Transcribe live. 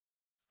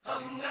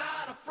I'm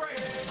not afraid.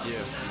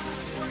 Yeah,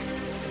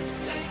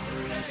 Take a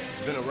stand.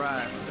 it's been a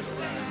ride.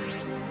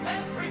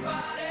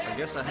 Everybody. I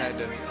guess I had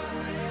to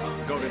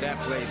go to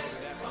that place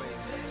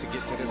to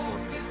get to this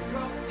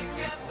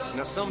one.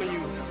 Now, some of you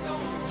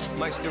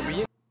might still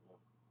be in.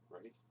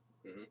 Ready?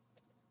 Mm-hmm. Okay,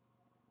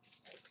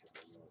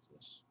 remove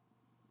this.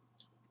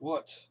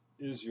 What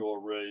is your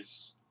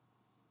race?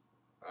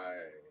 I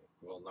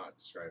will not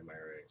describe my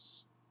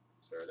race,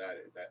 sir.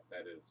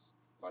 That is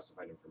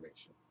classified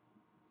information.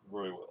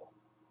 Very well.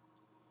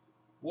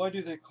 Why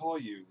do they call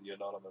you the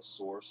anonymous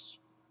source?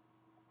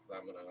 Because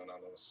I'm an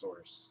anonymous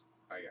source.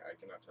 I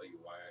cannot tell you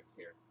why I'm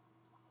here.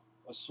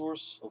 A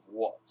source of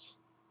what?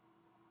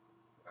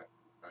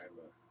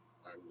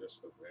 I'm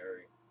just a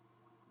very,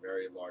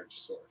 very large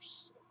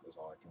source. Is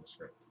all I can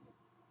describe to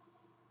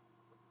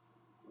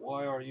you.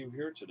 Why are you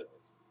here today?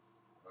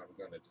 I'm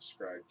going to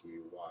describe to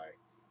you why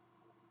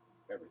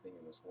everything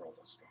in this world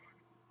has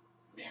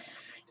gone mad.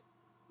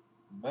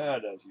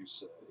 Mad, as you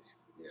say.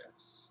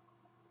 Yes,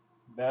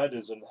 Mad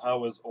as in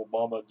how is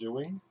Obama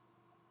doing?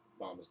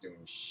 Obama's doing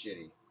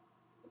shitty.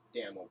 The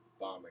damn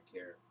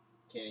Obamacare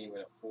can't even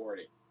afford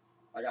it.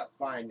 I got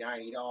fined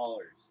 $90.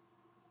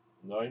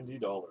 $90.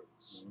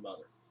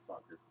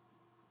 Motherfucker.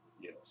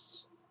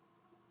 Yes,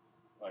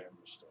 I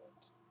understand.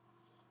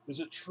 Is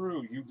it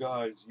true you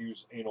guys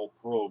use anal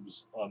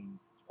probes on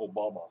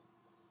Obama?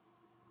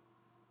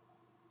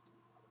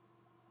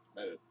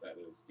 That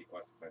is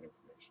declassified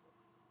information.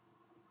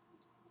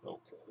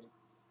 Okay.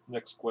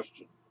 Next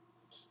question.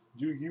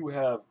 Do you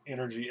have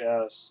energy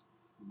ass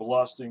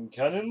blasting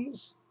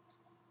cannons?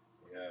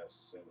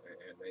 Yes, and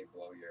they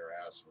blow your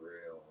ass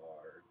real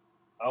hard.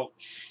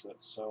 Ouch,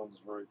 that sounds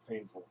very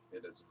painful.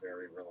 It is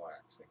very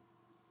relaxing.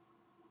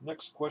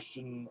 Next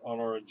question on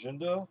our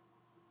agenda.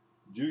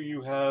 Do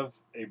you have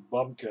a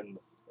bumpkin?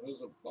 What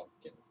is a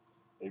bumpkin?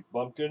 A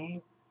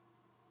bumpkin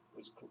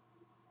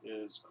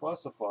is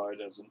classified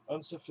as an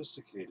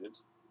unsophisticated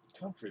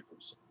country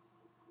person.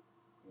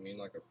 You mean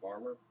like a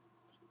farmer?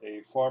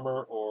 A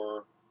farmer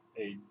or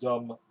a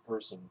dumb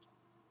person.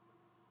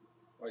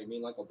 Oh, you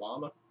mean like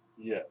Obama?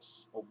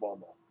 Yes,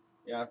 Obama.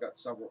 Yeah, I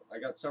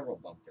got several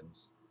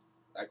bumpkins.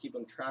 I keep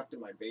them trapped in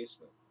my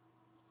basement.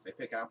 They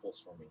pick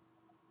apples for me.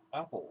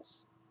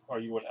 Apples. Are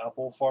you an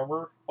apple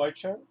farmer by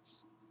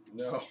chance?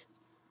 No,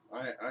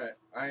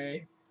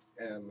 I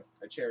am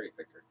a cherry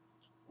picker.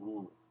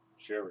 Ooh,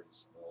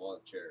 cherries. I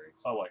love cherries.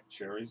 I like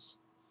cherries.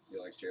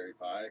 You like cherry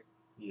pie?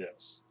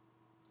 Yes.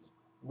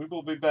 We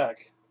will be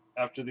back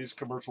after these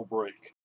commercial break.